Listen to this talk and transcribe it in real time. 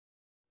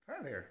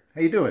Hi there. How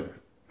you doing?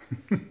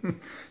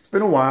 It's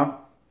been a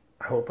while.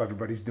 I hope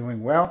everybody's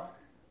doing well.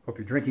 Hope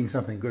you're drinking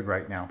something good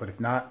right now. But if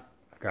not,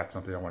 I've got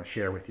something I want to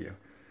share with you.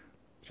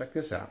 Check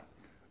this out.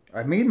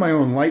 I made my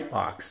own light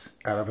box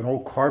out of an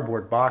old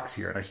cardboard box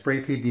here, and I spray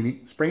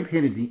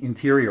painted the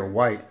interior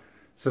white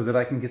so that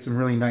I can get some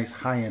really nice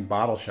high-end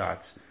bottle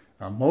shots.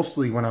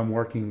 Mostly when I'm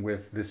working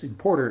with this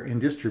importer and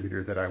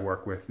distributor that I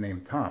work with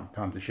named Tom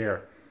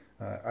Teixeira.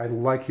 I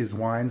like his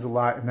wines a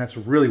lot, and that's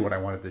really what I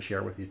wanted to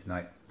share with you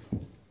tonight.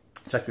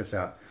 Check this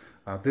out.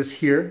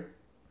 This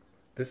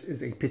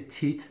is a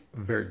Petit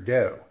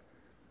Verdot.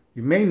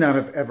 You may not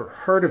have ever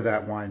heard of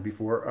that wine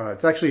before.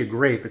 It's actually a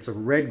grape. It's a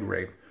red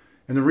grape.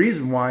 And the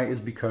reason why is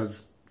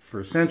because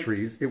for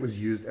centuries it was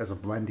used as a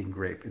blending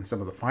grape in some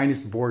of the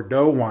finest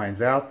Bordeaux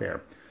wines out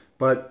there,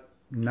 but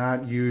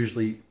not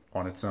usually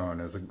on its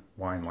own as a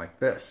wine like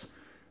this.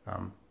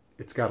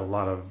 It's got a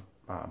lot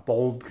of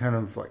bold kind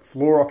of like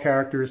floral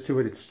characters to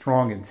it. It's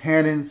strong in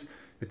tannins.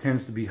 It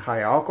tends to be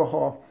high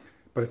alcohol,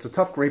 but it's a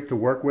tough grape to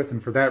work with,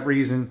 and for that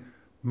reason,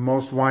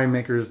 most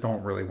winemakers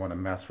don't really want to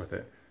mess with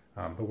it.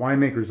 The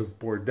winemakers of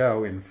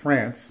Bordeaux in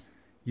France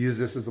use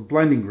this as a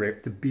blending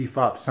grape to beef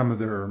up some of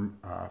their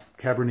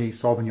Cabernet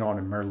Sauvignon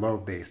and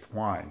Merlot-based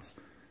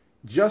wines.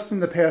 Just in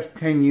the past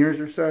 10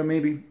 years or so,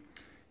 maybe,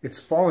 it's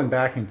fallen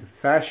back into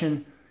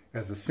fashion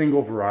as a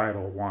single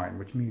varietal wine,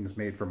 which means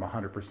made from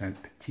 100%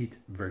 Petit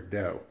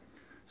Verdot.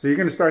 So you're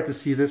going to start to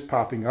see this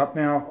popping up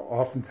now,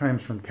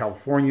 oftentimes from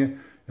California.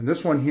 And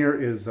this one here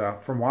is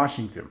from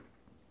Washington.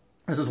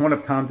 This is one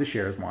of Tom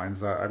Teixeira's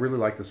wines. I really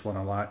like this one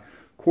a lot.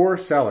 COR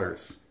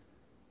Cellars.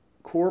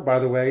 COR, by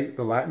the way,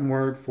 the Latin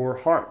word for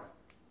heart.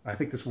 I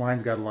think this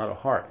wine's got a lot of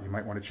heart. You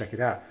might want to check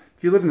it out.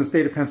 If you live in the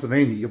state of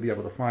Pennsylvania, you'll be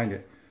able to find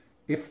it.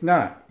 If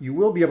not, you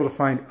will be able to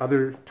find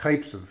other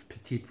types of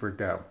Petit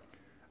Verdot.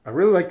 I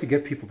really like to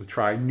get people to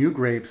try new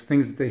grapes,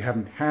 things that they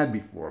haven't had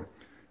before.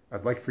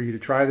 I'd like for you to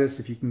try this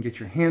if you can get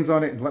your hands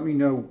on it, and let me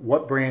know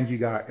what brand you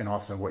got and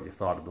also what you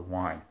thought of the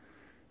wine.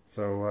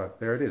 So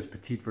there it is,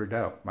 Petit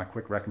Verdot, my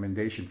quick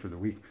recommendation for the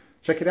week.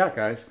 Check it out,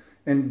 guys.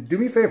 And do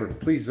me a favor,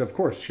 please, of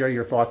course, share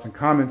your thoughts and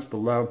comments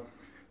below.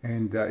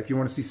 And if you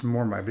want to see some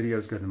more of my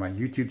videos, go to my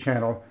YouTube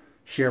channel,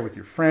 share with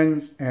your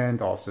friends,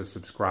 and also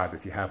subscribe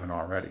if you haven't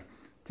already.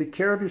 Take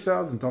care of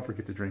yourselves, and don't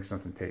forget to drink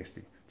something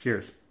tasty.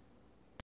 Cheers.